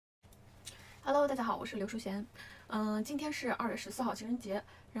Hello， 大家好，我是刘姝贤。今天是2月14号情人节，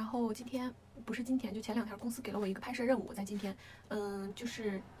然后就前2天公司给了我一个拍摄任务，在今天，就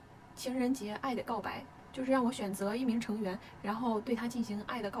是情人节爱的告白，就是让我选择一名成员，然后对他进行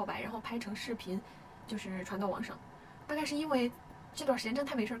爱的告白，然后拍成视频，就是传到网上。大概是因为这段时间真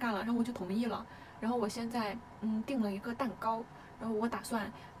太没事干了，然后我就同意了。然后我现在订了一个蛋糕，然后我打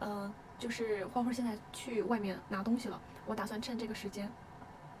算就是花花现在去外面拿东西了，我打算趁这个时间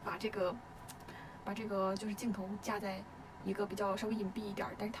把这个就是镜头架在一个比较稍微隐蔽一点，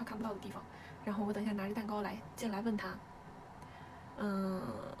但是他看不到的地方。然后我等一下拿着蛋糕进来问他，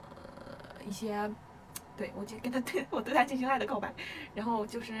一些，对，我就跟他我对他进行爱的告白，然后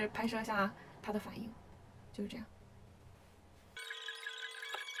就是拍摄一下他的反应，就是这样。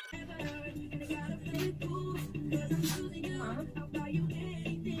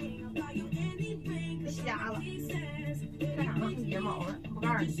瞎了，干啥呢？别毛了，不告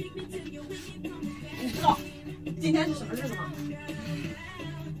诉你。你知道今天是什么日子吗？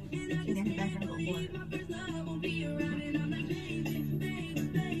今天是单身狗过日。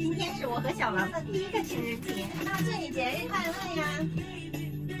今天是我和小狼的第一个情人节，祝你节日快乐呀！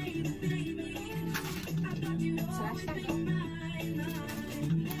起来吃蛋糕。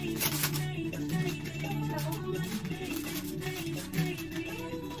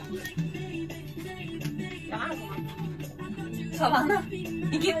小狼呢？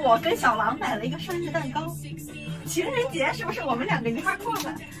你给我跟小狼买了一个生日蛋糕，情人节是不是我们两个一块过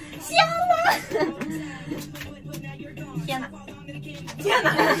的？香吗？天哪！天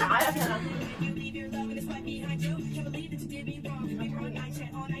哪，这是啥呀？天哪！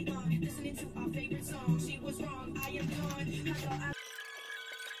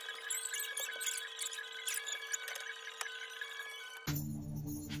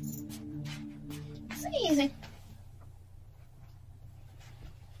碎碎。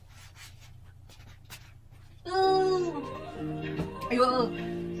哎呦！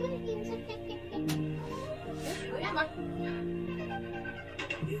许个愿吧。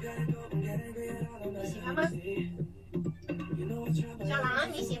你喜欢吗？小狼，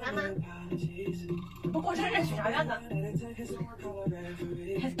你喜欢吗？不过生日许啥愿呢？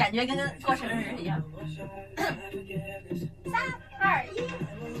感觉跟过生日一样。3、2、1，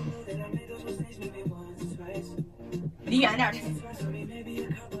离远点吃。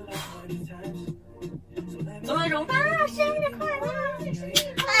左荣爸，生日快乐！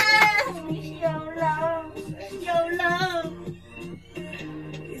小狼，小狼，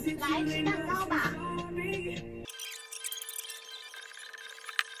来吃蛋糕吧。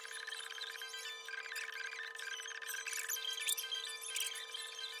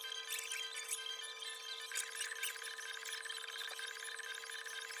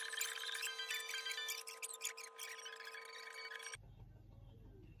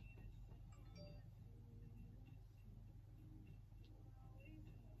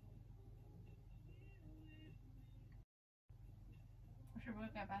是不是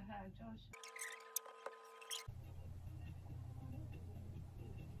该把他俩叫醒？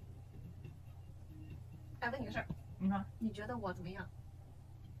哎，问你个事儿，你说你觉得我怎么样？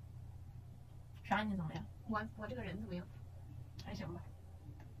啥？你怎么样？我这个人怎么样？还行吧。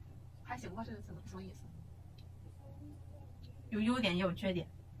还行吧，这个词什么意思？有优点也有缺点。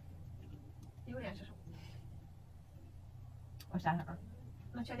优点是什么？我想想啊，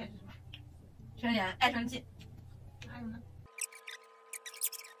那缺点是什么？缺点爱生气。还有呢？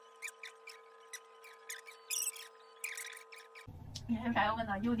你还有啥要问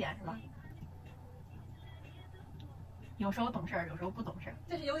的？优点是吧？有时候懂事儿，有时候不懂事儿。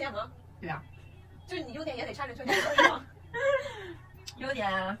这是优点吗？对啊。就是你优点也得掺着缺点是吗？优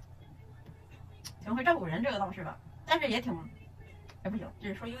点挺会照顾人，这个倒是吧，但是也挺，哎不行，这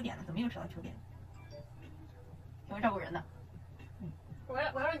是说优点的，怎么又扯到缺点？挺会照顾人的。我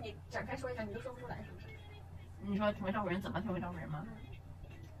要让你展开说一下，你都说不出来是不是？你说挺会照顾人，怎么挺会照顾人吗？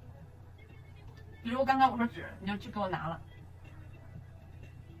比如刚刚我说纸，你就去给我拿了，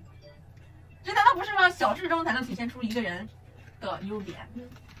这难道不是吗？小事中才能体现出一个人的优点。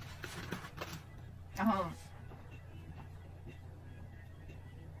然后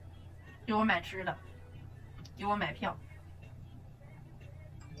给我买吃的，给我买票，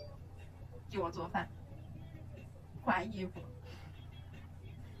给我做饭，挂衣服。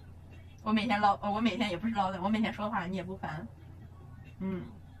我每天也不是唠叨，我每天说话你也不烦。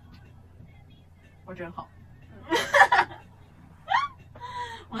我真好。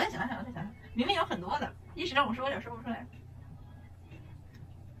我再想想，明明有很多的，一时让我说有点说不出来。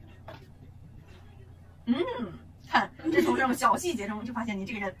看，这从这种小细节中就发现你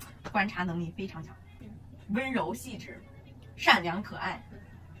这个人观察能力非常强，温柔细致，善良可爱，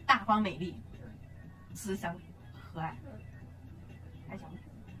大方美丽，慈祥和蔼，还行。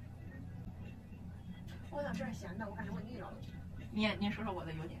我想吃点咸的，我感觉我腻了。你说说我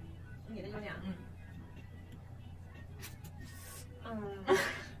的优点。你的优点？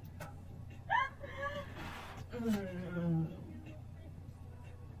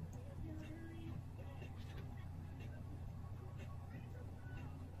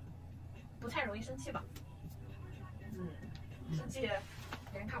不太容易生气吧？生气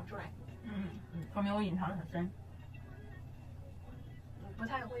别人看不出来。说明我隐藏的很深。不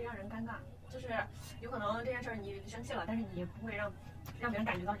太会让人尴尬，就是有可能这件事你生气了，但是你不会让别人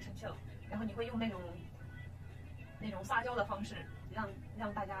感觉到你生气了，然后你会用那种撒娇的方式，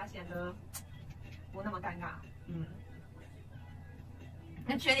让大家显得不那么尴尬。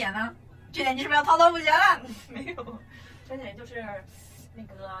那缺点呢？缺点你是不是要滔滔不绝了？没有，缺点就是那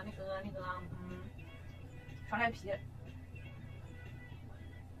个耍赖皮。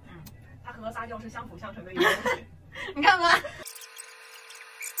它和撒娇是相辅相成的一个东西。你看看。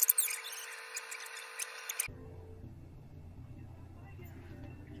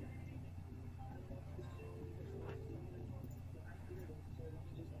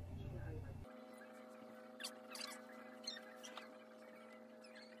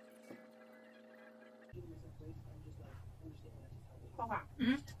花花，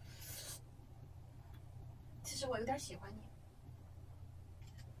其实我有点喜欢你，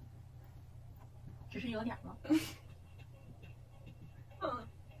只是有点吗？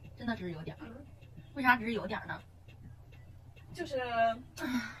真的只是有点。为啥只是有点呢？就是，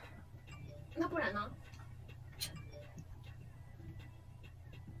那不然呢？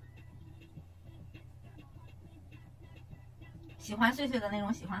喜欢碎碎的那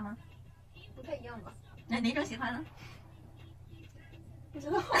种喜欢吗？不太一样吧？那哪种喜欢呢？不知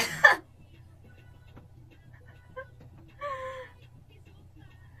道。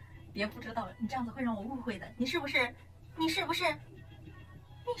别不知道，你这样子会让我误会的。你是不是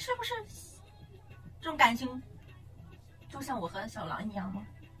这种感情就像我和小狼一样吗？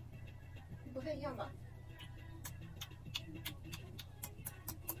不太一样吧？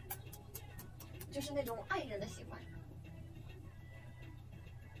就是那种爱人的喜欢。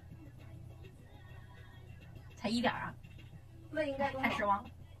才一点啊？那应该太失望了。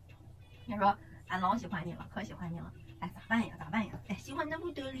你说俺老喜欢你了，可喜欢你了，哎，咋办呀？哎，喜欢的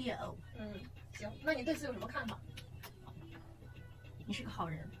不得了。行，那你对此有什么看法？你是个好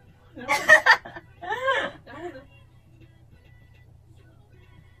人。然后呢？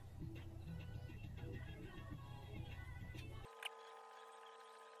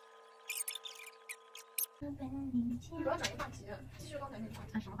你不要转移话题，继续刚才那个话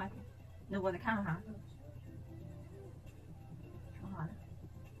题。什么话题？那我再看看哈。挺好的。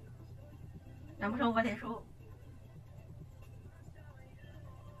难不成我得说？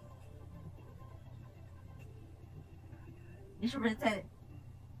你是不是在？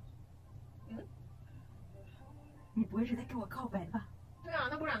你不会是在跟我告白吧？对啊，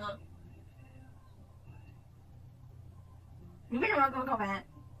那不然呢？你为什么要跟我告白？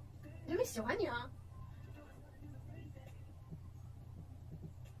因为喜欢你啊。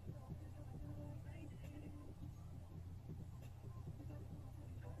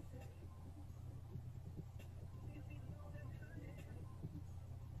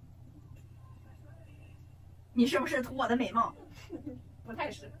你是不是图我的美貌？不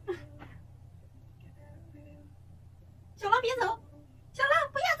太是。小狼别走，小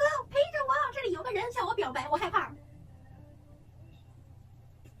狼不要走，陪着我，这里有个人向我表白，我害怕。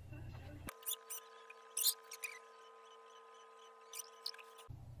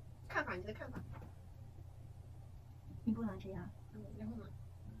看法，你的看法。你不能这样。然后呢？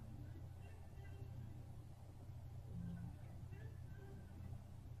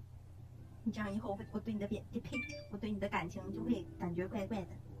你这样以后我对你的我对你的感情就会感觉怪怪的。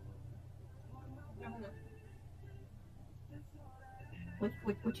然后呢？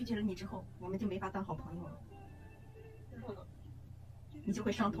我拒绝了你之后，我们就没法当好朋友了。然后呢？你就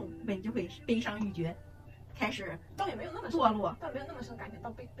会伤痛，你就会悲伤欲绝，开始倒也没有那么堕落，倒没有那么深感情到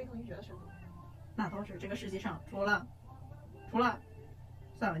悲痛欲绝的程度。那倒是这个世界上除了，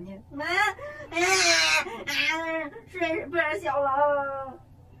算了你，是不然小狼。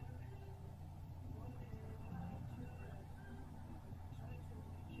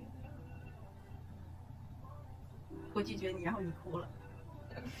我拒绝你，然后你哭了。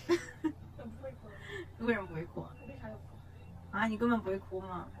不会哭。为什么不会哭？为啥要哭？啊，你根本不会哭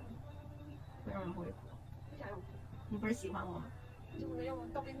吗？为什么不会哭？为啥要哭？你不是喜欢我吗？就是要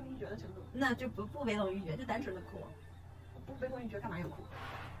到悲痛欲绝的程度。那就不悲痛欲绝，就单纯的哭。不悲痛欲绝干嘛要哭？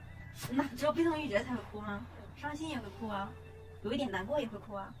那只有悲痛欲绝才会哭吗？伤心也会哭啊，有一点难过也会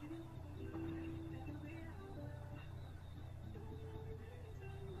哭啊。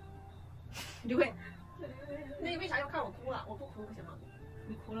你就会，那你为啥要看我哭了？我不哭不行吗？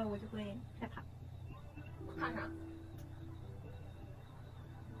你哭了我就会害怕。怕啥？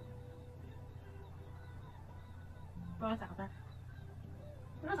不知道咋办。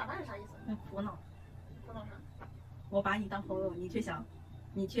不知道咋办是啥意思？很苦恼。苦恼啥？我把你当朋友，你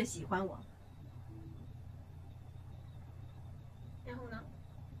却喜欢我。然后呢？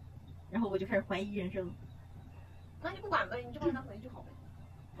然后我就开始怀疑人生。那你不管呗，你就把我当朋友就好呗。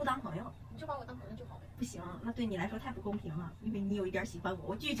不当朋友。你就把我当朋友就好呗。不行，那对你来说太不公平了，因为你有一点喜欢我，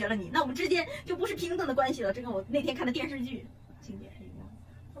我拒绝了你，那我们之间就不是平等的关系了。这跟我那天看的电视剧情节是一样的。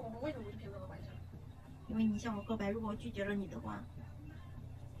那我们为什么不是平等的关系？因为你向我告白，如果我拒绝了你的话，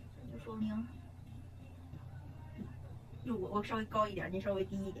那就说明就我稍微高一点，你稍微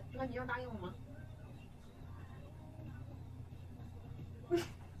低一点。那你要答应我吗？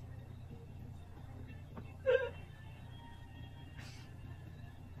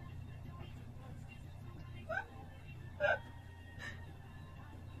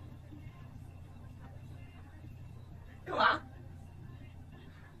干嘛？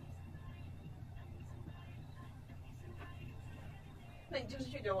那你就是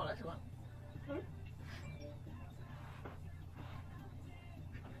拒绝我了是吧？嗯？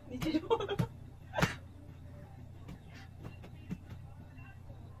你拒绝我了？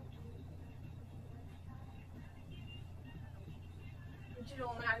你拒绝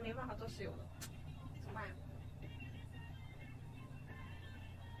我们俩就没办法做室友了，怎么办呀？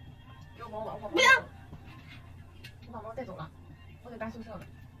给我把我把猫带走了，我得搬宿舍了。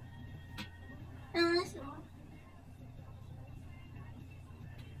行。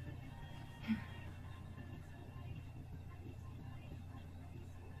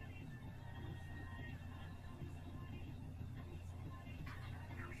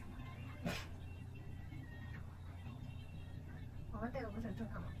把猫带走不是很正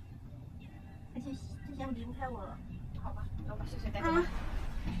常吗？他先离不开我了。好吧，那我把睡睡带走。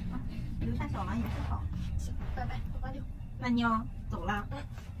留下小狼也是好。行，拜拜，886。那你要走了？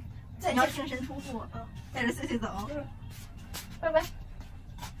再你要净身出户，带着碎碎走。拜拜。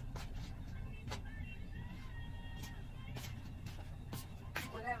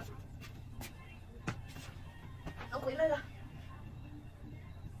回来了。我回来了。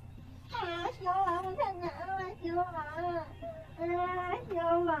小狼，我太难了，小狼。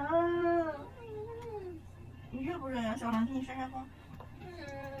小狼。你热不热呀？小狼，给你扇扇风。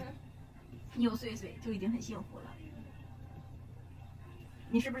你有碎碎就已经很幸福了。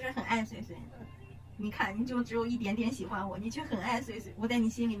你是不是很爱碎碎？你看，你就只有一点点喜欢我，你却很爱碎碎。我在你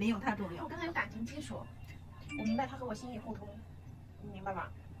心里没有他重要。我跟他有感情基础，我明白他和我心意互通，你明白吧？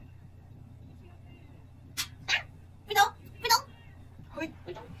别走，别走，回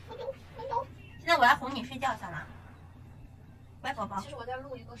走。现在我来哄你睡觉，小狼。乖宝宝。其实我在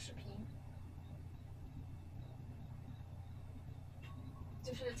录一个视频，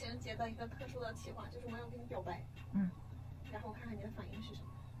就是情人节的一个特殊的企划，就是我要跟你表白，然后我看看你的反应是什么。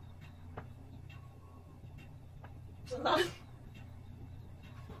真的，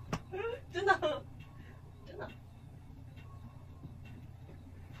真的，真的。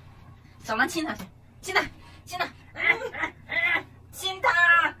小狼亲他去，亲他，亲他，亲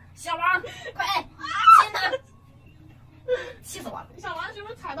他，小狼，快亲他！气死我了！小狼是不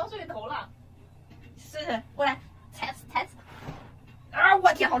是踩到碎头了？碎碎，过来，踩死！啊，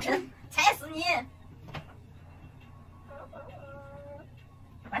我天，好沉，踩死你！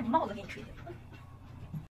把你帽子给你吹掉。